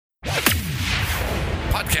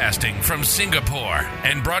Broadcasting from Singapore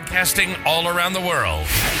and broadcasting all around the world.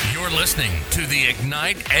 You're listening to the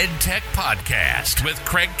Ignite EdTech Podcast with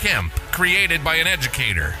Craig Kemp, created by an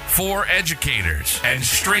educator for educators and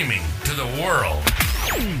streaming to the world.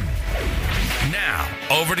 Now,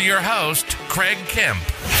 over to your host, Craig Kemp.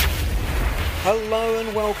 Hello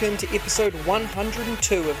and welcome to episode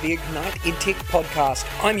 102 of the Ignite EdTech Podcast.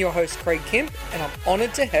 I'm your host, Craig Kemp, and I'm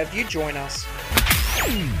honoured to have you join us.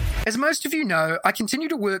 As most of you know, I continue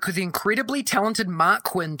to work with the incredibly talented Mark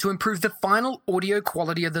Quinn to improve the final audio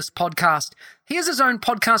quality of this podcast. He has his own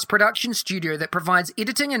podcast production studio that provides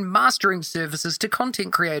editing and mastering services to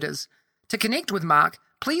content creators. To connect with Mark,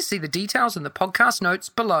 please see the details in the podcast notes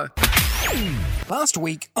below. Last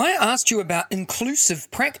week, I asked you about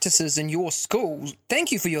inclusive practices in your schools.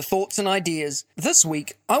 Thank you for your thoughts and ideas. This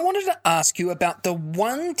week, I wanted to ask you about the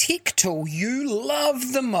one tech tool you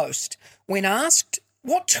love the most. When asked,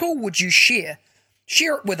 what tool would you share?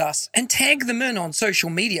 Share it with us and tag them in on social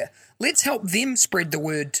media. Let's help them spread the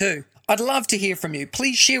word too. I'd love to hear from you.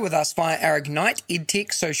 Please share with us via our Ignite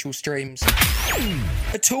EdTech social streams.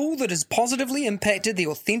 A tool that has positively impacted the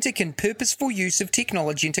authentic and purposeful use of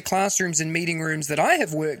technology into classrooms and meeting rooms that I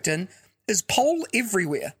have worked in is Poll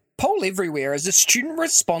Everywhere. Poll Everywhere is a student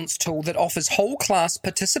response tool that offers whole class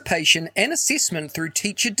participation and assessment through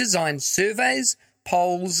teacher-designed surveys,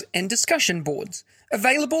 polls, and discussion boards.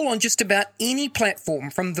 Available on just about any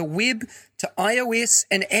platform from the web to iOS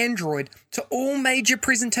and Android to all major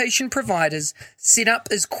presentation providers, setup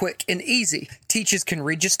is quick and easy. Teachers can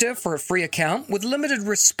register for a free account with limited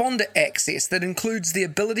responder access that includes the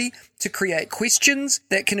ability to create questions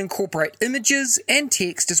that can incorporate images and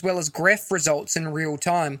text as well as graph results in real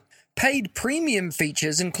time. Paid premium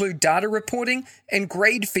features include data reporting and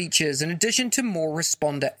grade features in addition to more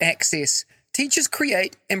responder access. Teachers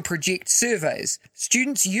create and project surveys.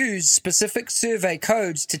 Students use specific survey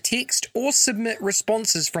codes to text or submit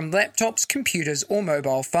responses from laptops, computers, or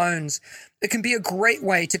mobile phones. It can be a great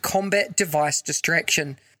way to combat device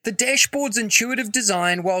distraction. The dashboard's intuitive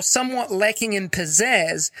design, while somewhat lacking in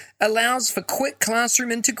pizzazz, allows for quick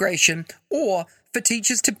classroom integration or for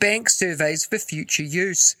teachers to bank surveys for future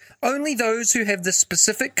use. Only those who have the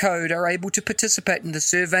specific code are able to participate in the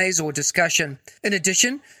surveys or discussion. In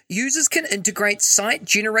addition, users can integrate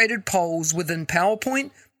site-generated polls within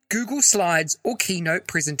PowerPoint, Google Slides, or Keynote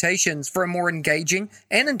presentations for a more engaging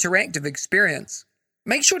and interactive experience.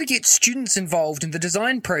 Make sure to get students involved in the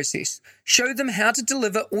design process. Show them how to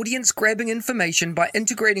deliver audience-grabbing information by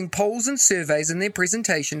integrating polls and surveys in their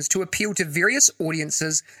presentations to appeal to various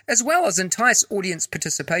audiences, as well as entice audience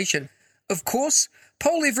participation. Of course,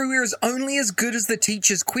 Poll Everywhere is only as good as the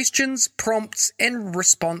teacher's questions, prompts, and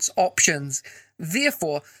response options.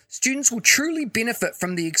 Therefore, students will truly benefit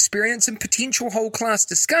from the experience and potential whole class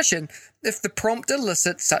discussion if the prompt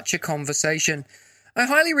elicits such a conversation. I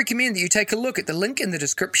highly recommend that you take a look at the link in the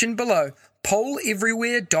description below,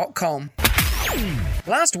 polleverywhere.com.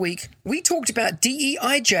 Last week, we talked about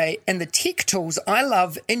DEIJ and the tech tools I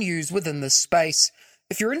love and use within this space.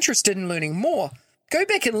 If you're interested in learning more, go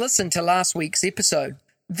back and listen to last week's episode.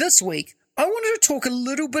 This week, I wanted to talk a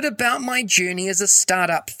little bit about my journey as a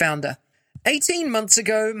startup founder. 18 months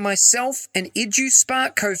ago, myself and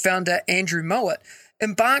EduSpark co-founder Andrew Mowat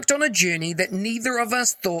embarked on a journey that neither of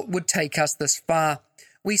us thought would take us this far.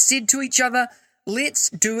 We said to each other, let's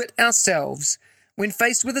do it ourselves, when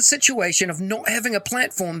faced with a situation of not having a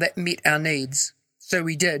platform that met our needs. So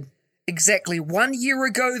we did. Exactly 1 year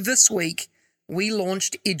ago this week, we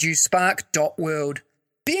launched EduSpark.world.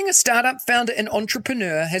 Being a startup founder and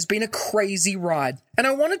entrepreneur has been a crazy ride, and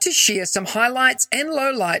I wanted to share some highlights and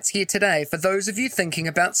lowlights here today for those of you thinking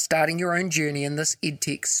about starting your own journey in this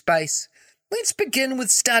edtech space. Let's begin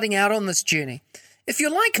with starting out on this journey. If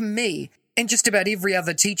you're like me, and just about every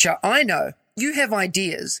other teacher I know, you have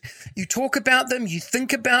ideas. You talk about them, you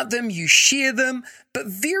think about them, you share them, but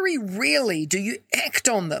very rarely do you act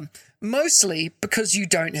on them, mostly because you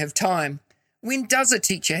don't have time. When does a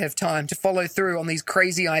teacher have time to follow through on these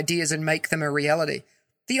crazy ideas and make them a reality?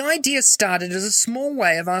 The idea started as a small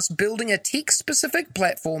way of us building a tech-specific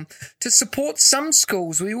platform to support some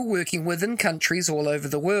schools we were working with in countries all over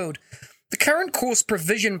the world. The current course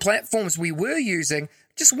provision platforms we were using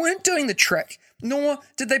just weren't doing the trick, nor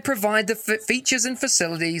did they provide the features and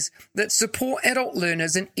facilities that support adult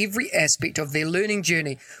learners in every aspect of their learning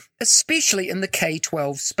journey, especially in the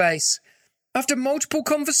K-12 space. After multiple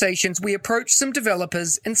conversations, we approached some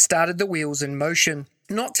developers and started the wheels in motion,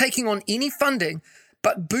 not taking on any funding,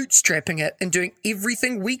 but bootstrapping it and doing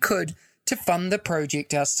everything we could to fund the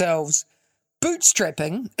project ourselves.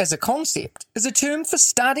 Bootstrapping, as a concept, is a term for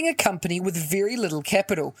starting a company with very little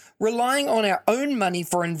capital, relying on our own money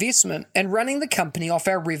for investment and running the company off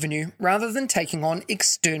our revenue rather than taking on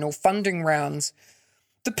external funding rounds.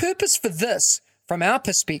 The purpose for this, from our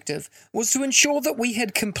perspective, was to ensure that we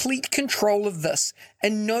had complete control of this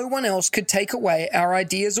and no one else could take away our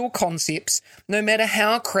ideas or concepts, no matter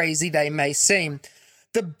how crazy they may seem.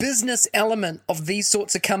 The business element of these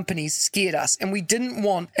sorts of companies scared us, and we didn't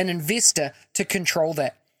want an investor to control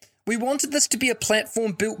that. We wanted this to be a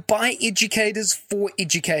platform built by educators for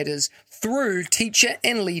educators through teacher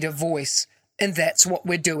and leader voice, and that's what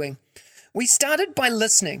we're doing. We started by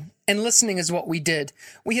listening, and listening is what we did.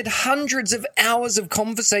 We had hundreds of hours of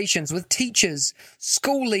conversations with teachers,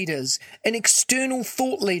 school leaders, and external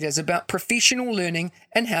thought leaders about professional learning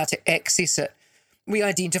and how to access it. We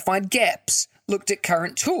identified gaps, looked at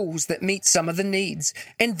current tools that meet some of the needs,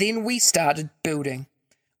 and then we started building.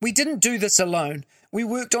 We didn't do this alone. We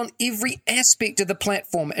worked on every aspect of the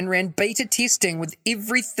platform and ran beta testing with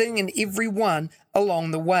everything and everyone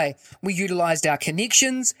along the way. We utilized our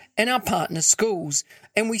connections and our partner schools,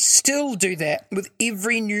 and we still do that with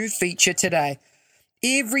every new feature today.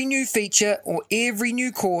 Every new feature or every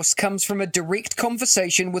new course comes from a direct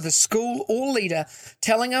conversation with a school or leader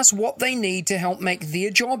telling us what they need to help make their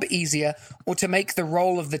job easier or to make the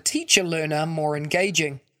role of the teacher learner more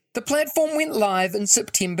engaging. The platform went live in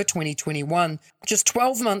September 2021, just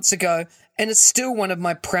 12 months ago, and is still one of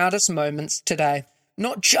my proudest moments today.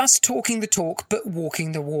 Not just talking the talk, but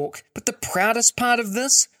walking the walk. But the proudest part of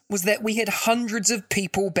this was that we had hundreds of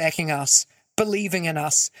people backing us, believing in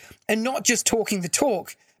us, and not just talking the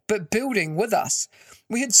talk, but building with us.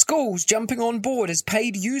 We had schools jumping on board as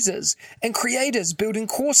paid users and creators building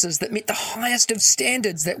courses that met the highest of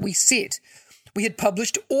standards that we set. We had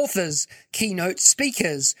published authors, keynote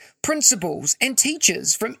speakers, principals, and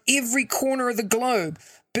teachers from every corner of the globe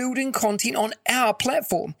building content on our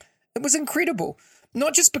platform. It was incredible,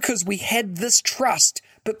 not just because we had this trust,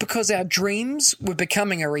 but because our dreams were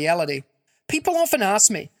becoming a reality. People often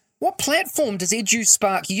ask me, what platform does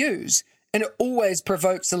EduSpark use? And it always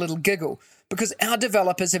provokes a little giggle because our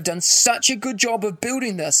developers have done such a good job of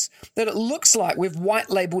building this that it looks like we've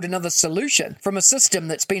white-labeled another solution from a system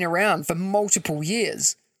that's been around for multiple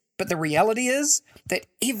years. But the reality is that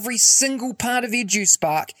every single part of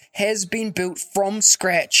EduSpark has been built from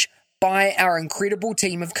scratch by our incredible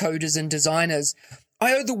team of coders and designers.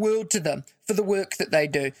 I owe the world to them for the work that they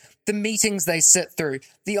do, the meetings they sit through,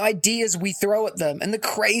 the ideas we throw at them, and the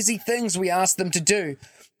crazy things we ask them to do.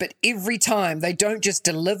 But every time they don't just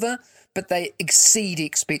deliver, but they exceed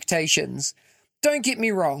expectations. Don't get me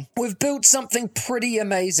wrong, we've built something pretty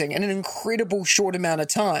amazing in an incredible short amount of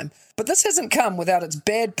time, but this hasn't come without its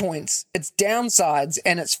bad points, its downsides,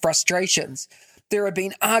 and its frustrations. There have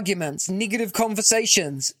been arguments, negative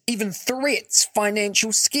conversations, even threats,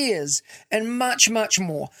 financial scares, and much, much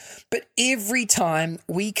more. But every time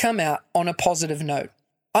we come out on a positive note.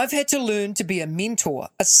 I've had to learn to be a mentor,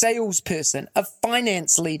 a salesperson, a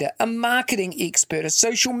finance leader, a marketing expert, a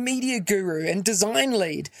social media guru and design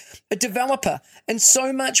lead, a developer, and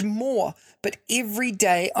so much more. But every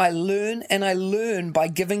day I learn, and I learn by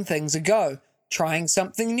giving things a go, trying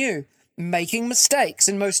something new, making mistakes,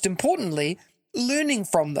 and most importantly, learning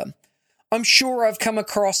from them. I'm sure I've come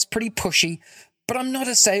across pretty pushy, but I'm not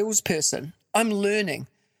a salesperson. I'm learning.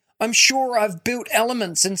 I'm sure I've built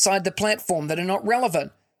elements inside the platform that are not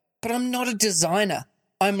relevant, but I'm not a designer.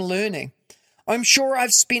 I'm learning. I'm sure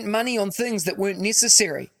I've spent money on things that weren't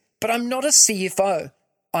necessary, but I'm not a CFO.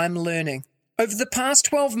 I'm learning. Over the past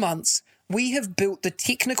 12 months, we have built the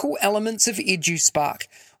technical elements of EduSpark.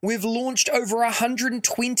 We've launched over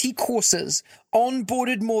 120 courses,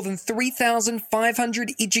 onboarded more than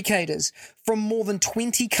 3,500 educators from more than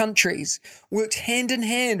 20 countries, worked hand in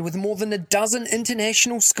hand with more than a dozen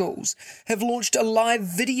international schools, have launched a live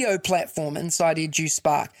video platform inside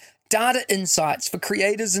EduSpark, data insights for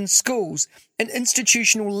creators and schools, an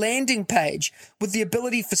institutional landing page with the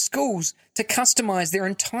ability for schools to customize their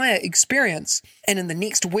entire experience. And in the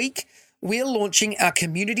next week, we're launching our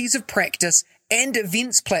communities of practice and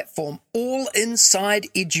events platform all inside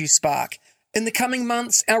EduSpark. In the coming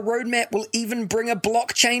months, our roadmap will even bring a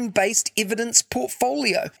blockchain-based evidence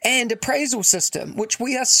portfolio and appraisal system, which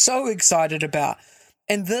we are so excited about.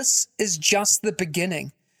 And this is just the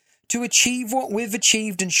beginning. To achieve what we've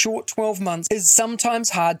achieved in short 12 months is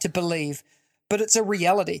sometimes hard to believe, but it's a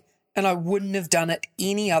reality, and I wouldn't have done it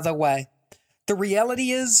any other way. The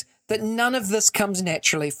reality is that none of this comes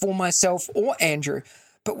naturally for myself or Andrew,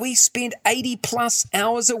 but we spend 80 plus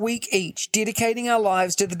hours a week each dedicating our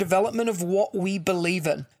lives to the development of what we believe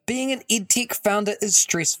in. Being an EdTech founder is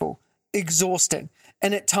stressful, exhausting,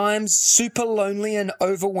 and at times super lonely and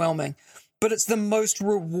overwhelming, but it's the most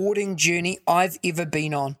rewarding journey I've ever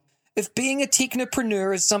been on. If being a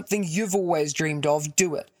technopreneur is something you've always dreamed of,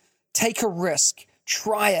 do it. Take a risk,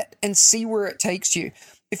 try it, and see where it takes you.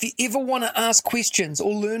 If you ever want to ask questions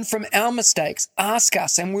or learn from our mistakes, ask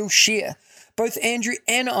us and we'll share. Both Andrew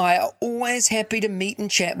and I are always happy to meet and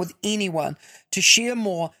chat with anyone, to share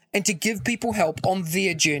more and to give people help on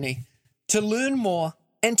their journey. To learn more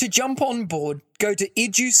and to jump on board, go to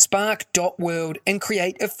eduspark.world and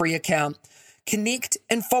create a free account. Connect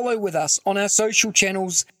and follow with us on our social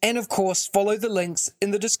channels, and of course, follow the links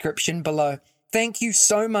in the description below. Thank you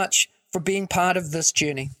so much for being part of this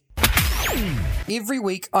journey. Every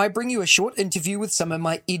week, I bring you a short interview with some of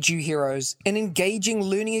my edu heroes, an engaging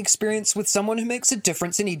learning experience with someone who makes a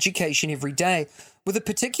difference in education every day, with a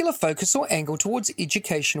particular focus or angle towards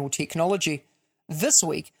educational technology. This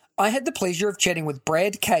week, I had the pleasure of chatting with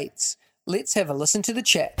Brad Cates. Let's have a listen to the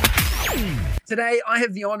chat. Today, I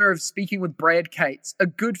have the honour of speaking with Brad Cates, a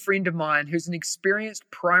good friend of mine who's an experienced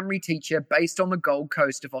primary teacher based on the Gold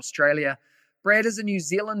Coast of Australia. Brad is a New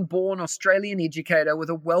Zealand-born Australian educator with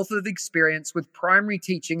a wealth of experience with primary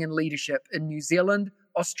teaching and leadership in New Zealand,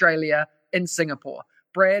 Australia, and Singapore.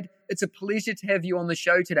 Brad, it's a pleasure to have you on the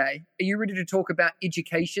show today. Are you ready to talk about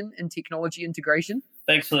education and technology integration?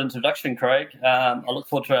 Thanks for the introduction, Craig. I look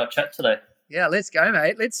forward to our chat today. Yeah, let's go,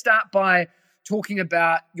 mate. Let's start by talking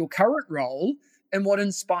about your current role and what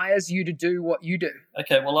inspires you to do what you do.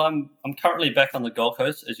 Okay, well, I'm currently back on the Gold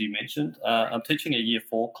Coast, as you mentioned. I'm teaching a Year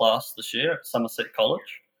 4 class this year at Somerset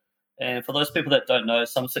College. And for those people that don't know,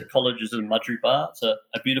 Somerset College is in Mudgee Bar. It's a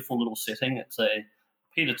beautiful little setting. It's a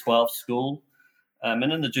P to 12 school. And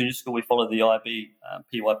in the junior school, we follow the IB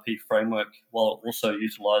PYP framework while also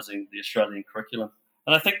utilising the Australian curriculum.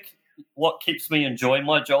 And I think what keeps me enjoying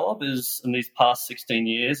my job is, in these past 16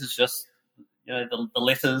 years, is just the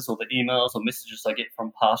letters or the emails or messages I get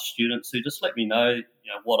from past students who just let me know,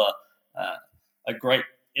 what a great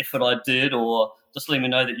effort I did, or just let me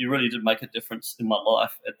know that you really did make a difference in my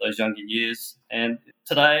life at those younger years. And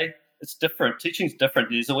today, it's different. Teaching's different.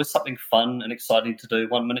 There's always something fun and exciting to do.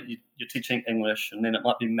 One minute you're teaching English, and then it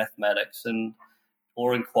might be mathematics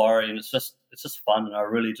or inquiry, and it's just fun, and I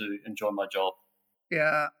really do enjoy my job.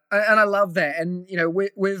 Yeah, and I love that. And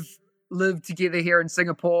we've lived together here in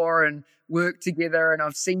Singapore and worked together, and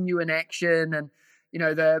I've seen you in action. And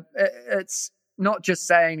it's not just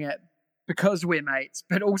saying it because we're mates,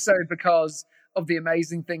 but also because of the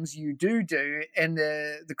amazing things you do and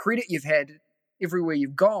the credit you've had everywhere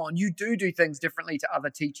you've gone. You do things differently to other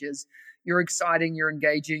teachers. You're exciting, you're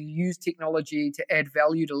engaging, you use technology to add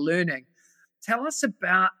value to learning. Tell us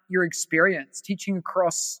about your experience teaching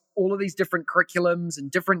across all of these different curriculums in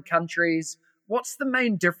different countries. What's the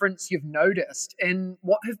main difference you've noticed, and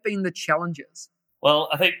what have been the challenges? Well,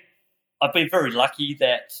 I think I've been very lucky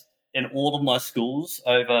that in all of my schools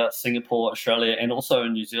over Singapore, Australia, and also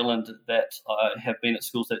in New Zealand, that I have been at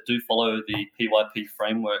schools that do follow the PYP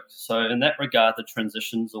framework. So in that regard, the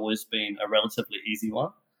transition's always been a relatively easy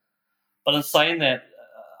one. But in saying that,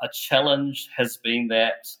 a challenge has been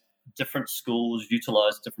that different schools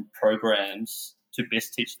utilise different programs to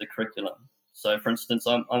best teach the curriculum. So, for instance,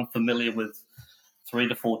 I'm familiar with 3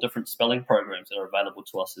 to 4 different spelling programs that are available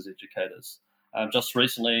to us as educators. Just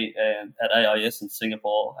recently at AIS in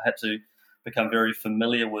Singapore, I had to become very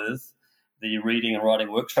familiar with the reading and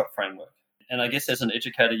writing workshop framework. And I guess as an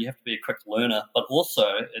educator, you have to be a quick learner, but also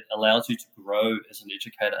it allows you to grow as an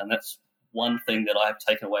educator. And that's one thing that I have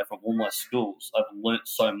taken away from all my schools. I've learnt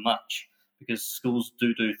so much because schools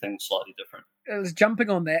do things slightly different. I was jumping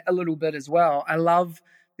on that a little bit as well. I love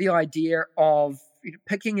the idea of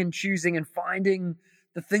picking and choosing and finding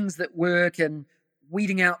the things that work and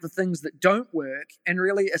weeding out the things that don't work, and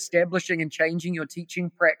really establishing and changing your teaching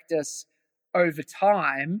practice over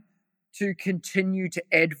time to continue to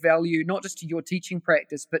add value, not just to your teaching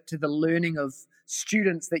practice, but to the learning of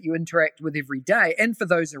students that you interact with every day and for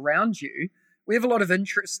those around you. We have a lot of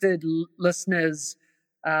interested listeners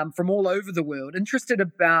from all over the world, interested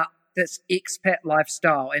about this expat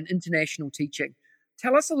lifestyle and international teaching.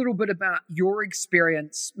 Tell us a little bit about your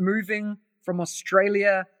experience moving from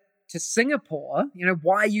Australia to Singapore,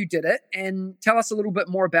 why you did it, and tell us a little bit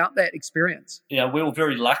more about that experience. Yeah, we were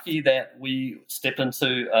very lucky that we stepped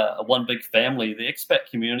into a one big family. The expat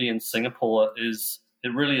community in Singapore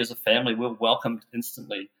it really is a family. We're welcomed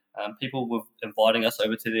instantly. People were inviting us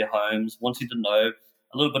over to their homes, wanting to know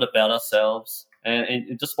a little bit about ourselves.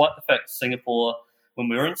 And despite the fact Singapore, when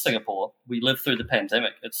we were in Singapore, we lived through the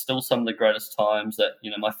pandemic. It's still some of the greatest times that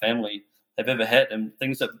my family have ever had, and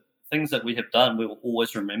things things that we have done, we will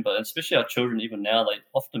always remember. And especially our children, even now, they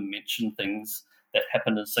often mention things that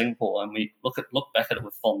happened in Singapore, and we look back at it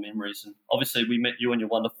with fond memories. And obviously, we met you and your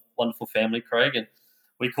wonderful family, Craig, and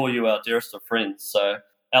we call you our dearest of friends. So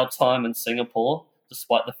our time in Singapore,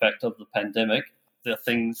 despite the fact of the pandemic, there are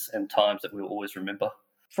things and times that we'll always remember.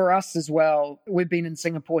 For us as well, we've been in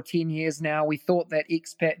Singapore 10 years now. We thought that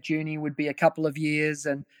expat journey would be a couple of years,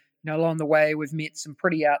 and along the way, we've met some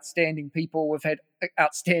pretty outstanding people. We've had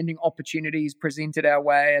outstanding opportunities presented our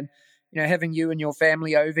way, and having you and your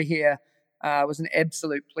family over here was an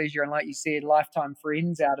absolute pleasure. And like you said, lifetime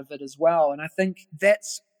friends out of it as well. And I think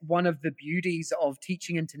that's one of the beauties of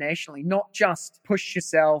teaching internationally. Not just push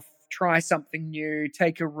yourself, try something new,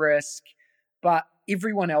 take a risk, but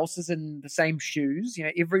everyone else is in the same shoes.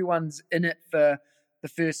 Everyone's in it for the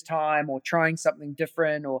first time, or trying something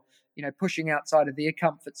different, or pushing outside of their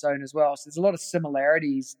comfort zone as well. So there's a lot of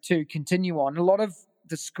similarities to continue on. A lot of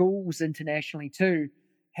the schools internationally too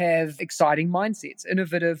have exciting mindsets,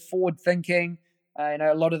 innovative, forward thinking.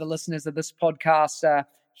 A lot of the listeners of this podcast are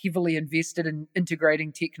heavily invested in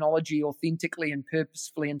integrating technology authentically and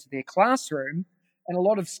purposefully into their classroom. And a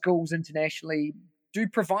lot of schools internationally do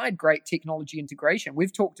provide great technology integration.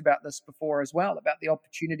 We've talked about this before as well, about the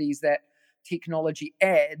opportunities that technology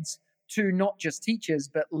adds to not just teachers,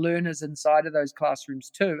 but learners inside of those classrooms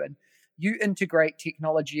too. And you integrate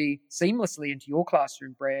technology seamlessly into your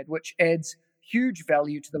classroom, Brad, which adds huge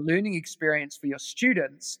value to the learning experience for your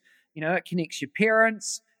students. It connects your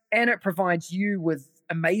parents, and it provides you with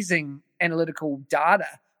amazing analytical data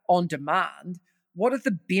on demand. What are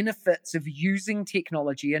the benefits of using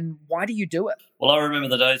technology, and why do you do it? Well, I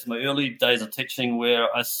remember my early days of teaching, where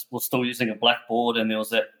I was still using a blackboard, and there was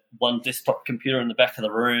that one desktop computer in the back of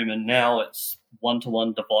the room, and now it's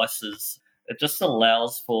one-to-one devices. It just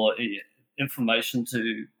allows for information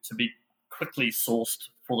to be quickly sourced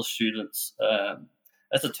for the students.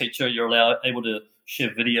 As a teacher, you're able to share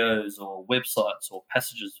videos or websites or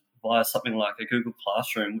passages via something like a Google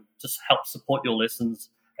Classroom, just help support your lessons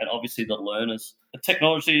and obviously the learners. The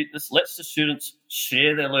technology, this lets the students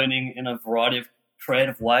share their learning in a variety of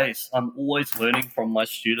creative ways. I'm always learning from my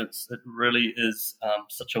students. It really is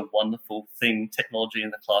such a wonderful thing, technology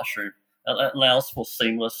in the classroom. It allows for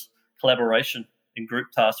seamless collaboration in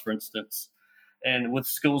group tasks, for instance. And with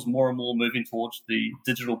schools more and more moving towards the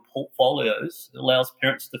digital portfolios, it allows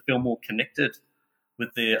parents to feel more connected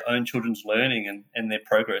with their own children's learning and their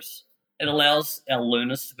progress. It allows our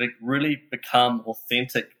learners to really become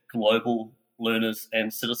authentic global learners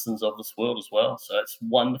and citizens of this world as well. So it's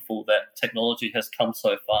wonderful that technology has come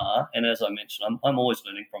so far. And as I mentioned, I'm always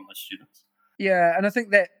learning from my students. Yeah, and I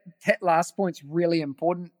think that last point's really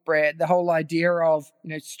important, Brad. The whole idea of,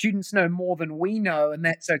 students know more than we know, and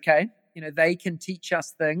that's okay. They can teach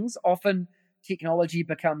us things. Often technology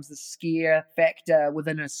becomes the scare factor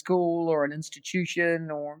within a school or an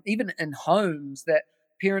institution, or even in homes, that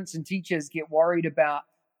parents and teachers get worried about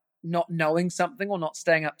not knowing something or not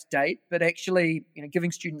staying up to date, but actually,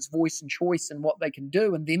 giving students voice and choice in what they can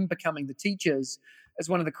do, and them becoming the teachers is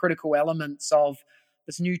one of the critical elements of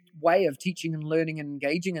this new way of teaching and learning and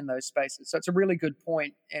engaging in those spaces. So it's a really good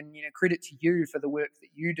point, and credit to you for the work that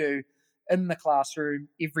you do in the classroom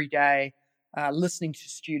every day, listening to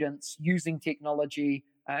students, using technology,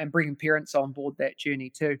 and bringing parents on board that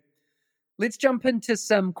journey too. Let's jump into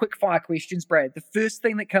some quick fire questions, Brad. The first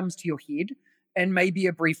thing that comes to your head, and maybe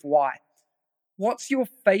a brief why. What's your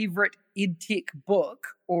favorite EdTech book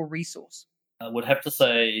or resource? I would have to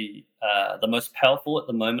say the most powerful at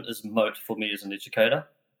the moment is Mote for me as an educator.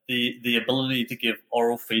 The ability to give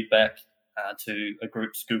oral feedback to a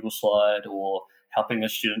group's Google slide, or helping a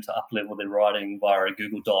student to up-level their writing via a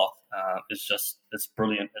Google Doc it's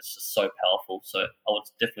brilliant. It's just so powerful. So I would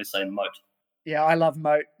definitely say Mote. Yeah, I love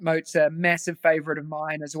Mote. Mote's a massive favorite of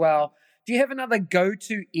mine as well. Do you have another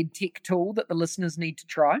go-to EdTech tool that the listeners need to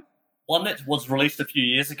try? One that was released a few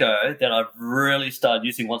years ago that I've really started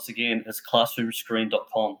using once again is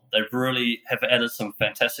classroomscreen.com. They really have added some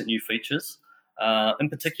fantastic new features. In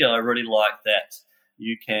particular, I really like that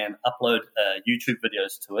you can upload YouTube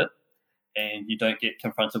videos to it, and you don't get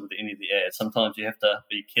confronted with any of the ads. Sometimes you have to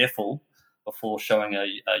be careful before showing a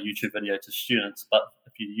YouTube video to students, but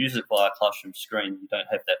if you use it via Classroom Screen, you don't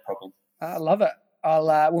have that problem. I love it.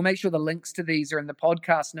 We'll make sure the links to these are in the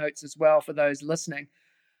podcast notes as well for those listening.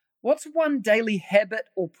 What's one daily habit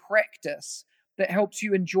or practice that helps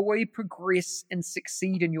you enjoy, progress, and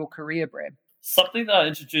succeed in your career, Brad? Something that I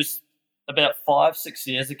introduced about 5-6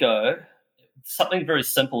 years ago, something very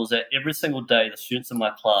simple, is that every single day the students in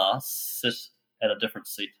my class sit at a different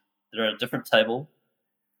seat. They're at a different table.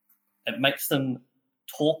 It makes them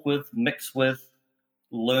talk with, mix with,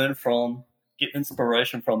 learn from, get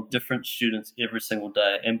inspiration from different students every single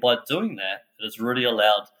day. And by doing that, it has really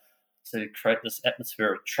allowed to create this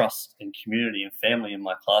atmosphere of trust and community and family in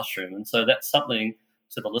my classroom. And so that's something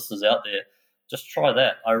to the listeners out there. Just try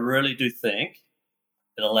that. I really do think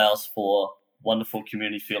it allows for wonderful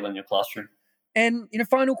community feel in your classroom. And,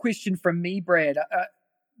 final question from me, Brad. I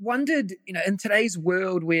wondered, in today's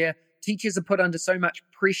world where teachers are put under so much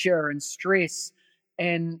pressure and stress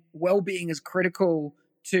and well-being is critical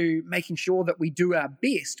to making sure that we do our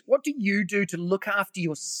best, what do you do to look after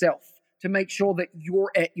yourself, to make sure that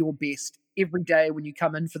you're at your best every day when you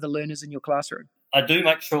come in for the learners in your classroom? I do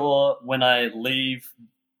make sure when I leave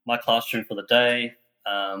my classroom for the day,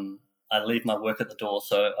 I leave my work at the door.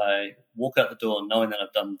 So I walk out the door knowing that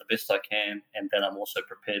I've done the best I can, and then I'm also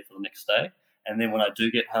prepared for the next day. And then when I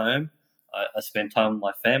do get home, I spend time with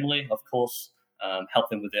my family, of course, help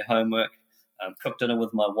them with their homework, cook dinner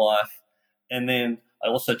with my wife, and then I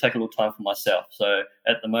also take a little time for myself. So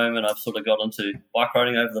at the moment, I've sort of got into bike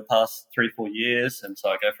riding over the past 3-4 years, and so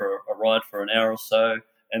I go for a ride for an hour or so,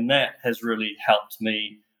 and that has really helped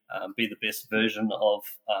me be the best version of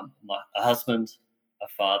a husband, a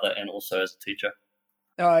father, and also as a teacher.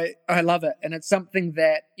 I love it. And it's something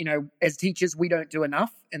that, as teachers, we don't do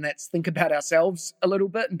enough. And that's think about ourselves a little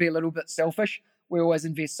bit and be a little bit selfish. We always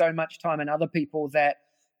invest so much time in other people that,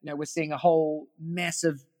 we're seeing a whole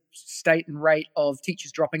massive state and rate of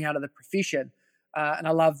teachers dropping out of the profession. And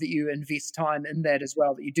I love that you invest time in that as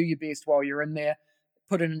well, that you do your best while you're in there,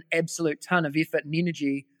 put in an absolute ton of effort and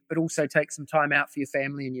energy, but also take some time out for your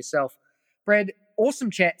family and yourself. Brad, awesome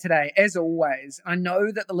chat today, as always. I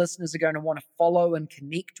know that the listeners are going to want to follow and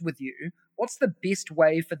connect with you. What's the best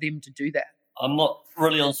way for them to do that? I'm not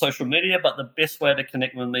really on social media, but the best way to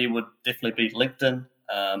connect with me would definitely be LinkedIn.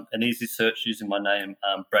 An easy search using my name,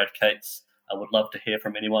 Brad Cates. I would love to hear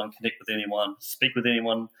from anyone, connect with anyone, speak with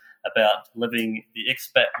anyone about living the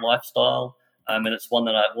expat lifestyle. And it's one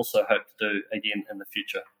that I also hope to do again in the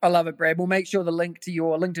future. I love it, Brad. We'll make sure the link to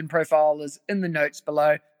your LinkedIn profile is in the notes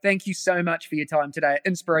below. Thank you so much for your time today.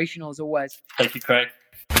 Inspirational as always. Thank you, Craig.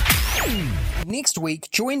 Next week,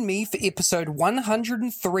 join me for episode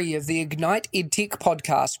 103 of the Ignite EdTech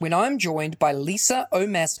podcast when I'm joined by Lisa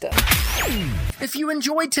O'Master. If you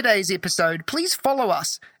enjoyed today's episode, please follow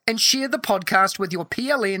us and share the podcast with your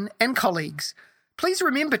PLN and colleagues. Please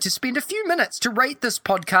remember to spend a few minutes to rate this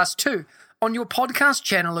podcast too on your podcast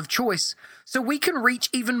channel of choice so we can reach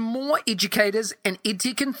even more educators and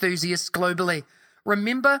EdTech enthusiasts globally.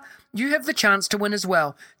 Remember, you have the chance to win as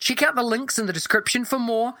well. Check out the links in the description for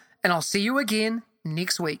more, and I'll see you again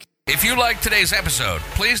next week. If you liked today's episode,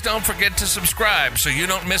 please don't forget to subscribe so you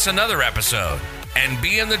don't miss another episode. And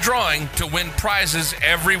be in the drawing to win prizes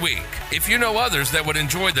every week. If you know others that would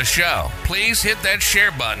enjoy the show, please hit that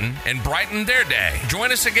share button and brighten their day.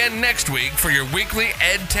 Join us again next week for your weekly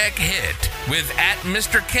EdTech hit with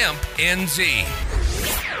 @Mr. Kemp NZ.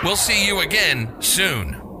 We'll see you again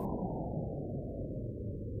soon.